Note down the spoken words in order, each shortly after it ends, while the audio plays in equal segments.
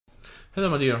Hello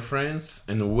my dear friends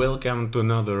and welcome to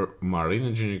another marine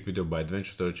engineering video by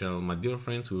AdventureStory Channel. My dear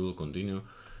friends, we will continue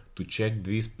to check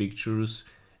these pictures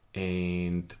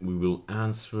and we will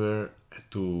answer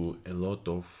to a lot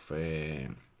of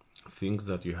things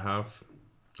that you have.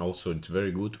 Also, it's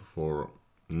very good for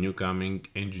newcoming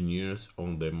engineers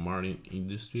on the marine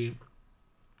industry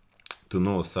to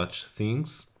know such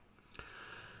things.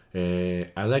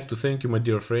 I'd like to thank you, my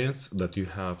dear friends, that you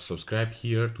have subscribed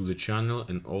here to the channel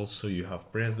and also you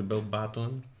have pressed the bell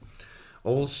button.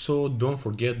 Also, don't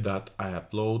forget that I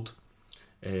upload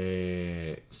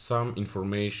some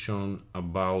information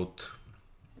about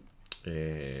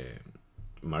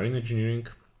marine engineering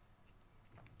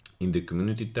in the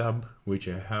community tab, which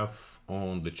I have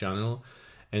on the channel,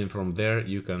 and from there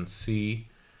you can see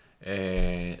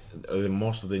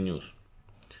most of the news.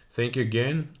 Thank you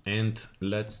again, and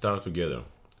let's start together.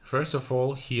 First of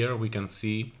all, here we can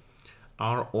see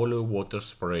our oil water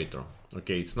separator.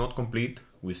 Okay, it's not complete.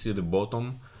 We see the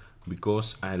bottom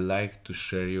because I like to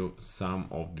share you some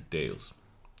of details.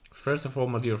 First of all,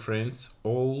 my dear friends,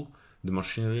 all the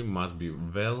machinery must be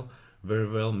very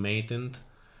well maintained.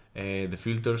 The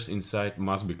filters inside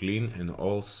must be clean, and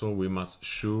also we must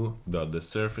sure that the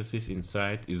surfaces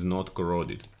inside is not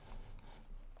corroded.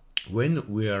 When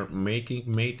we are making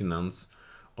maintenance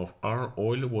of our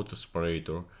oil water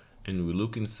separator and we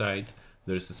look inside,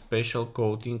 there's a special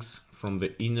coatings from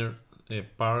the inner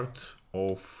part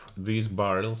of these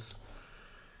barrels,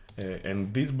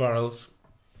 and these barrels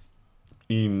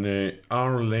in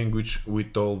our language we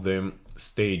call them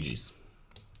stages.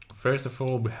 First of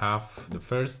all, we have the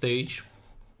first stage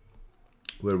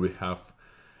where we have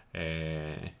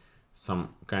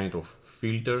some kind of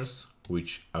filters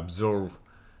which absorb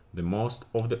the most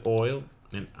of the oil,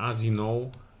 and as you know,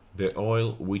 the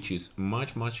oil which is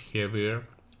much heavier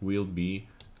will be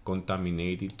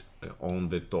contaminated on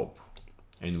the top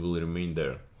and will remain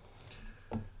there.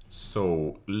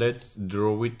 So let's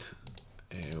draw it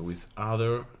with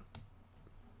other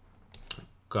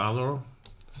color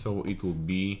so it will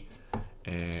be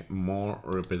more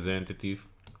representative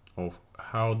of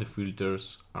how the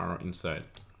filters are inside.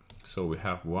 So we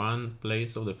have one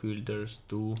place of the filters,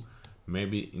 two,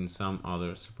 maybe in some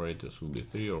other separators will be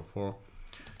 3 or 4.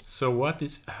 So what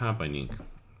is happening?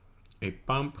 A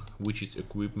pump, which is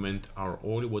equipment, our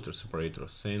oil water separator,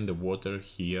 send the water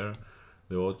here.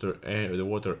 The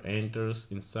water enters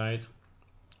inside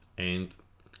and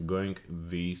going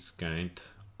this kind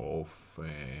of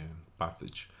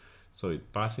passage. So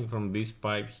it passing from this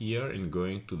pipe here and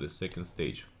going to the second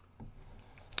stage.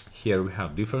 Here we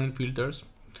have different filters.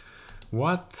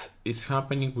 What is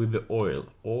happening with the oil?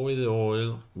 The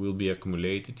oil will be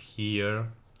accumulated here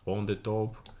on the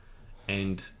top,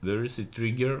 and there is a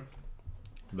trigger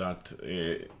that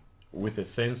with a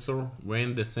sensor,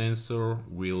 when the sensor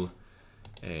will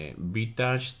be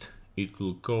touched, it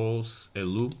will cause a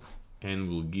loop and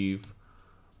will give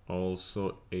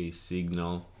also a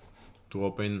signal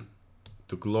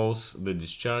to close the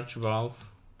discharge valve,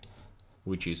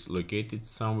 which is located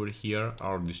somewhere here.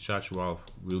 Our discharge valve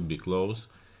will be closed,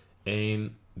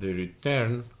 and the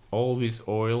return, all this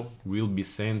oil will be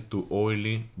sent to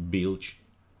oily bilge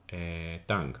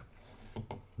tank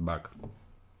back.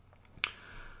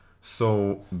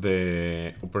 So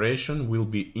the operation will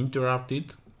be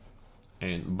interrupted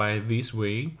and by this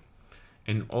way.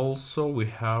 And also we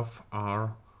have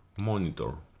our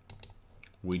monitor,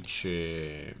 which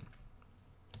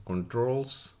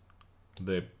controls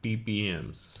the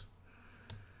ppms,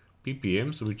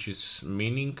 which is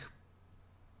meaning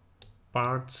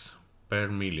parts per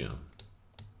million.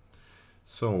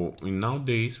 So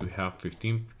nowadays we have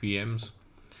 15 ppms,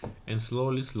 and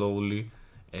slowly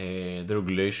the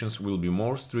regulations will be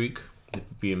more strict, the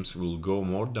ppms will go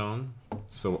more down,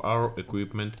 so our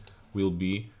equipment will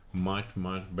be much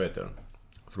better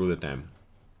through the time.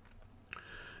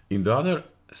 In the other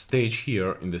stage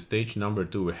here, in the stage number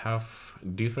 2, we have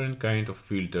different kind of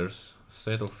filters,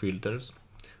 set of filters,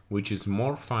 which is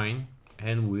more fine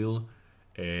and will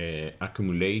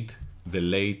accumulate the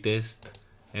latest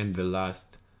and the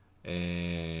last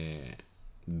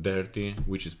dirty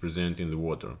which is present in the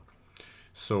water.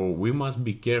 So we must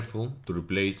be careful to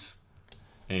replace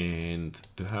and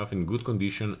to have in good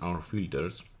condition our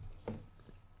filters.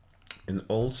 And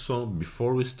also,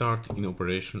 before we start in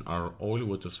operation our oil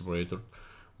water separator,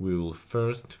 we will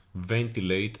first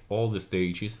ventilate all the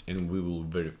stages and we will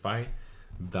verify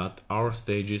that our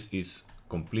stages is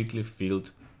completely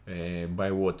filled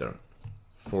by water.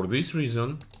 For this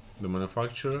reason, the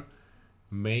manufacturer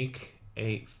make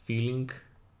a filling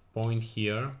point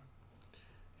here.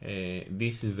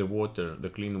 This is the water, the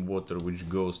clean water, which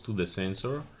goes to the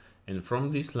sensor, and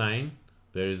from this line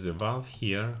there is a valve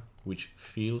here which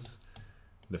fills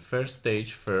the first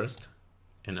stage first,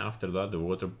 and after that the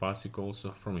water passes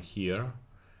also from here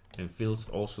and fills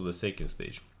also the second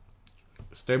stage.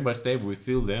 Step by step we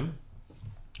fill them,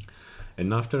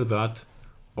 and after that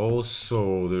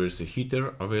also there is a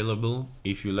heater available.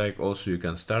 If you like, also you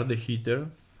can start the heater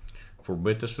for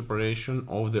better separation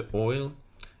of the oil,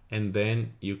 and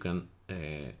then you can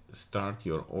start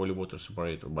your oil water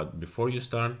separator. But before you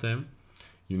start them,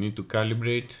 you need to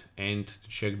calibrate and to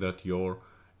check that your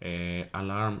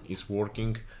alarm is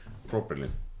working properly.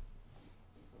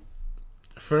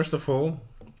 First of all,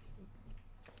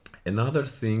 another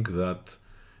thing that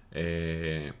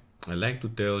I like to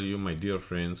tell you, my dear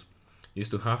friends, is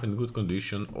to have in good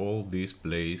condition all these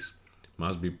plates.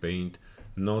 Must be painted,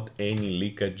 not any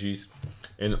leakages,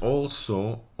 and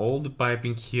also all the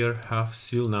piping here have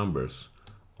seal numbers.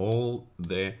 All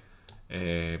the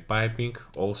piping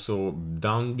also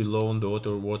down below on the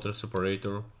water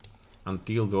separator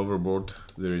until the overboard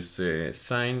there is a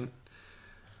sign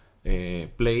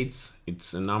plates.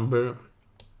 It's a number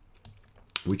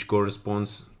which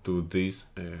corresponds to this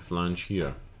flange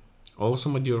here. Also,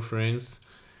 my dear friends,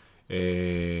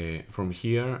 from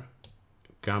here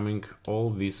coming all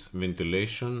this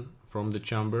ventilation from the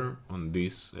chamber on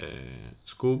this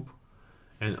scoop,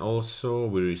 and also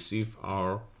we receive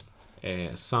our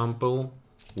sample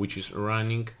which is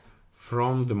running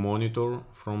from the monitor,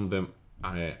 from the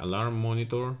alarm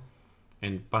monitor,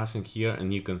 and passing here,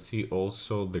 and you can see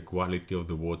also the quality of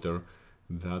the water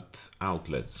that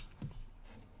outlets.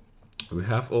 We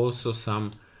have also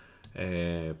some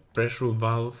pressure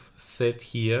valve set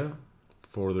here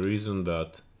for the reason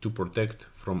that to protect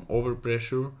from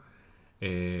overpressure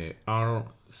our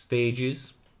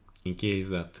stages, in case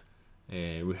that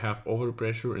we have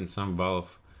overpressure and some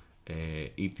valve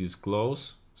it is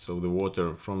closed, so the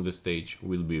water from the stage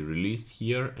will be released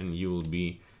here and you will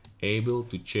be able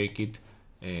to check it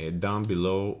down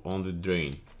below on the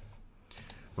drain.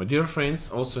 My dear friends,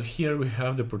 also here we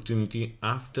have the opportunity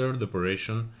after the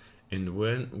operation, and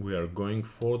when we are going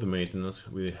for the maintenance,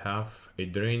 we have a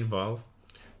drain valve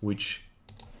which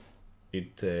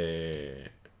it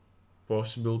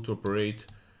possible to operate,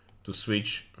 to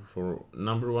switch for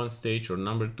number 1 stage or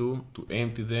number 2 to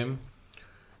empty them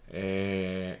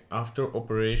after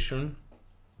operation,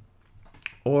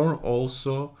 or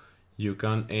also you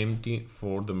can empty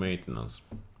for the maintenance.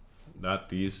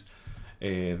 That is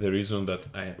the reason that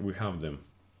we have them.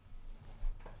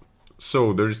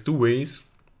 So there is 2 ways.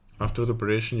 After the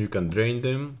operation you can drain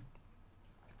them,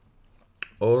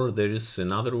 or there is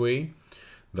another way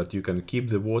that you can keep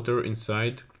the water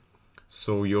inside,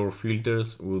 so your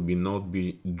filters will not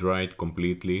be dried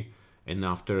completely, and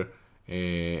after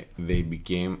they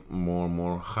became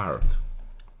more hard.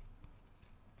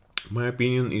 My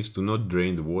opinion is to not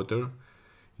drain the water.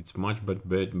 It's much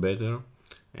better,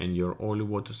 and your oil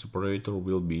water separator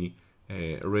will be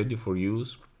ready for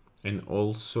use, and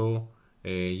also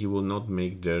you will not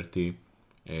make dirty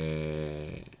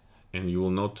and you will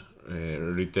not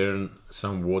return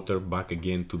some water back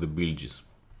again to the bilges.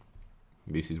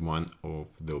 This is one of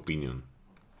the opinion.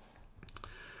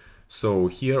 So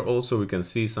here also we can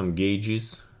see some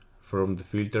gauges from the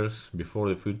filters, before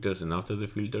the filters and after the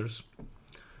filters.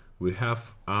 We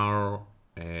have our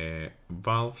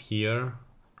valve here,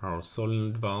 our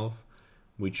solenoid valve,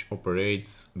 which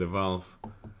operates the valve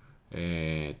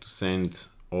to send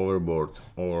overboard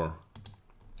or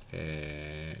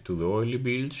to the oily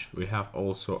bilge. We have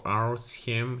also our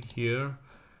scheme here.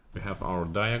 We have our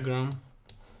diagram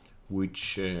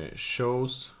which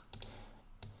shows,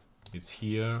 it's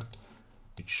here,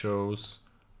 it shows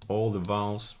all the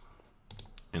valves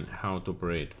and how to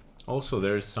operate. Also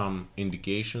there is some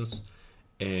indications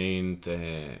and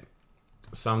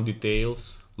some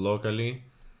details locally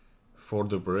for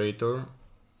the operator,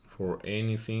 for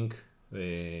anything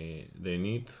they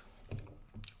need,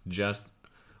 just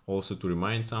also to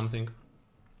remind something.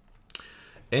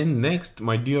 And next,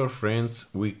 my dear friends,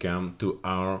 we come to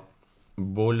our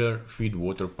boiler feed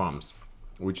water pumps,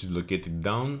 which is located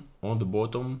down on the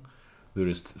bottom. There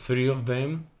is 3 of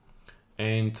them,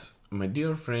 and my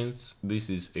dear friends, this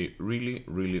is a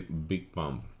really big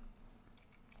pump.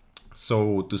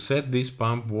 So to set this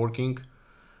pump working,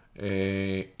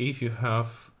 if you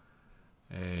have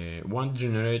one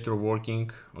generator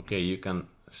working, okay, you can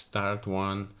start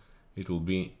one, it will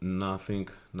be nothing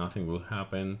will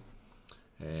happen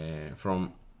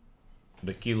from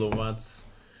the kilowatts.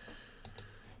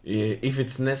 If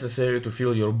it's necessary to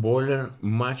fill your boiler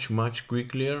much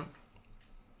quicker,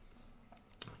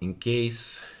 in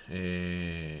case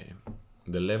the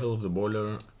level of the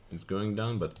boiler it's going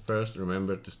down, but first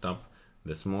remember to stop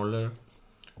the smaller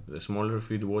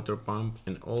feed water pump.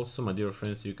 And also, my dear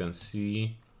friends, you can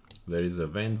see there is a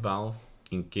vent valve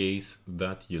in case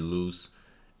that you lose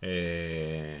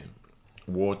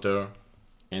water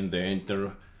and the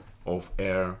enter of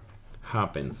air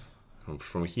happens.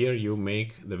 From here you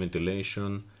make the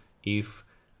ventilation if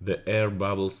the air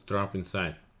bubbles trap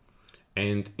inside.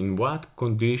 And in what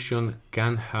condition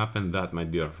can happen that, my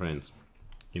dear friends?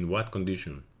 In what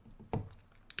condition?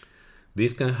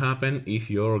 This can happen if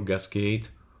your gasket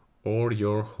or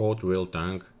your hot well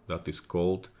tank, that is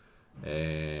called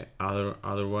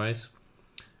otherwise,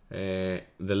 the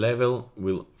level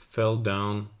will fall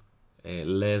down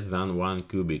less than 1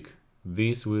 cubic.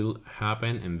 This will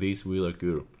happen and this will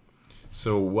occur.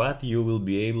 So what you will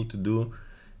be able to do,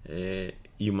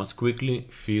 you must quickly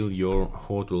fill your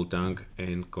hot well tank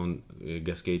and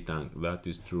gasket tank. That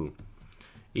is true.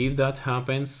 If that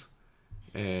happens,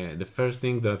 the first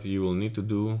thing that you will need to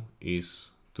do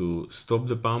is to stop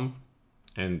the pump,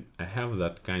 and I have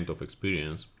that kind of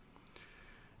experience.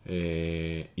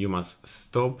 You must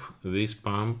stop this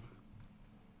pump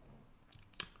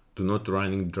to not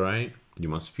running dry. You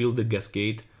must fill the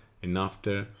gasket, and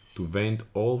after to vent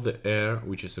all the air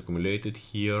which is accumulated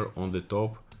here on the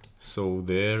top. So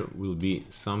there will be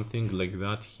something like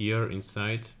that here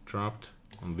inside, trapped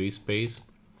on this space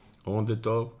on the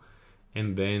top,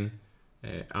 and then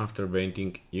after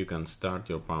venting you can start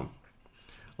your pump.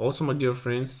 Also, my dear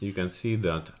friends, you can see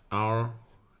that our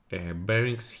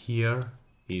bearings here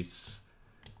is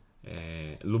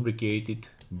lubricated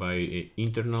by an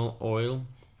internal oil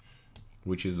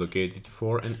which is located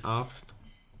fore and aft.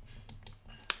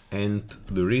 And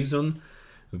the reason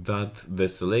that the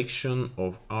selection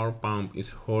of our pump is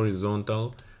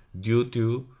horizontal due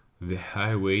to the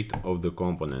high weight of the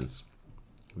components.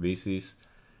 This is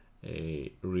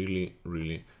a really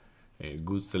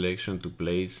good selection to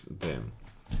place them.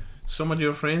 So, my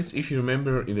dear friends, if you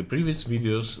remember in the previous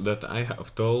videos that I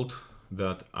have told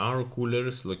that our cooler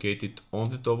is located on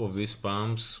the top of these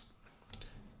pumps,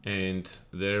 and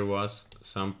there was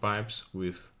some pipes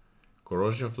with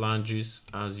corrosion flanges,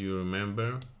 as you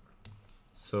remember.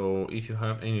 So if you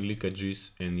have any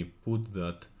leakages and you put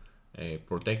that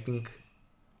protecting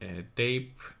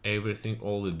tape, everything,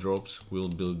 all the drops will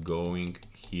be going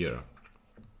here.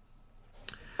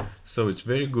 So it's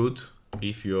very good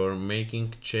if you're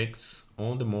making checks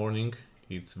on the morning.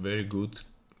 It's very good,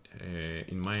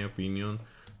 in my opinion,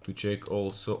 to check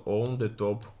also on the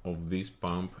top of this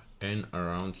pump and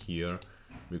around here,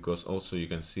 because also you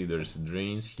can see there's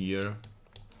drains here.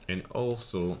 And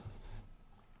also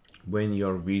when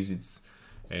your visits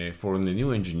for the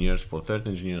new engineers, for third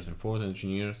engineers and fourth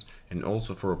engineers, and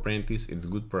also for apprentice, it's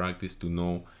good practice to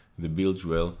know the bilge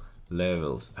well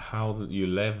levels, how you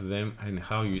left them and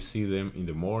how you see them in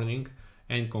the morning,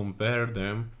 and compare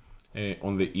them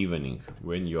on the evening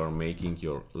when you are making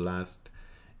your last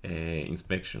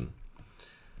inspection.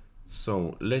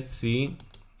 So let's see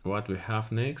what we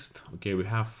have next. Okay, we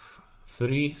have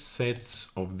 3 sets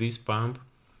of this pump,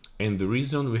 and the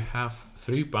reason we have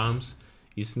 3 pumps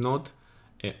is not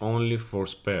only for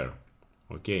spare.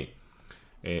 Okay,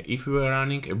 if we are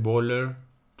running a boiler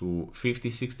to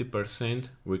 50-60%,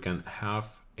 we can have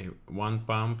one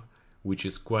pump which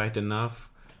is quite enough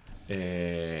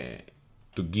to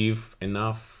give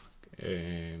enough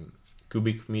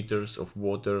cubic meters of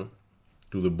water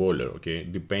to the boiler. Okay,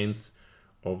 depends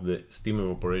of the steam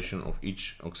evaporation of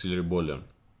each auxiliary boiler.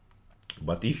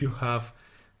 But if you have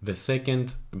the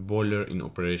second boiler in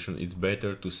operation, it's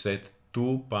better to set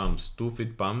 2 pumps, 2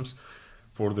 feed pumps,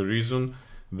 for the reason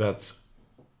that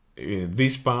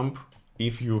this pump,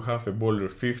 if you have a boiler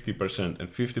 50%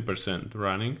 and 50%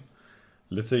 running,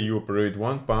 let's say you operate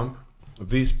one pump,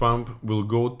 this pump will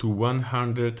go to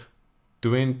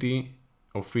 120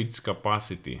 of its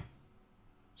capacity.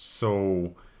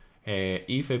 So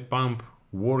if a pump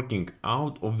working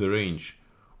out of the range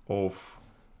of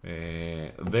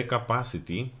the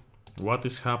capacity, what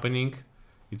is happening?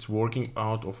 It's working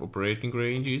out of operating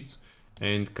ranges,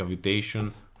 and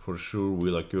cavitation for sure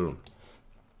will occur.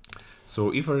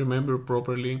 So if I remember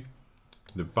properly,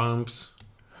 the pumps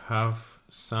have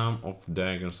some of the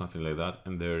diagrams, something like that,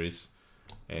 and there is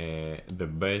the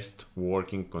best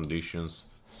working conditions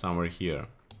somewhere here.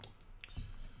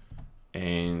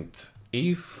 And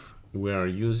if we are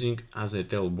using, as I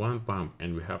tell, one pump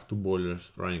and we have 2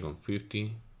 boilers running on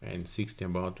 50 and 60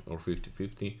 about, or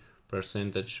 50-50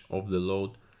 percentage of the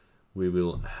load, we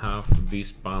will have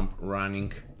this pump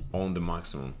running on the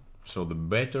maximum. So the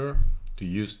better to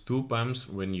use 2 pumps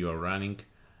when you are running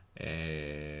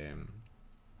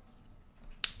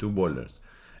 2 boilers.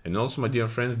 And also, my dear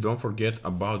friends, don't forget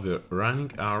about the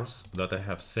running hours that I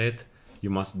have set. You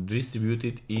must distribute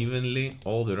it evenly,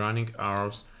 all the running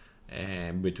hours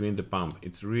between the pump.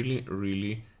 It's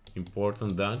really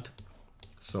important that.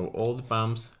 So all the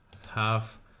pumps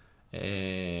have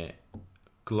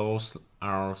close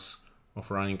hours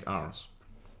of running hours.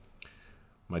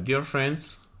 My dear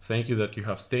friends, thank you that you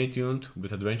have stayed tuned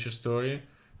with Adventure Story.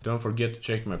 Don't forget to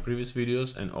check my previous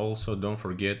videos, and also don't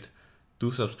forget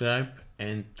to subscribe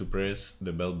and to press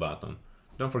the bell button.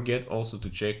 Don't forget also to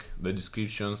check the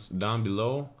descriptions down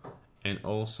below, and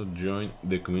also join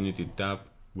the community tab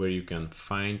where you can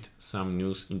find some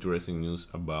news, interesting news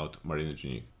about marine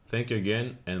engineering. Thank you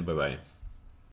again, and bye bye.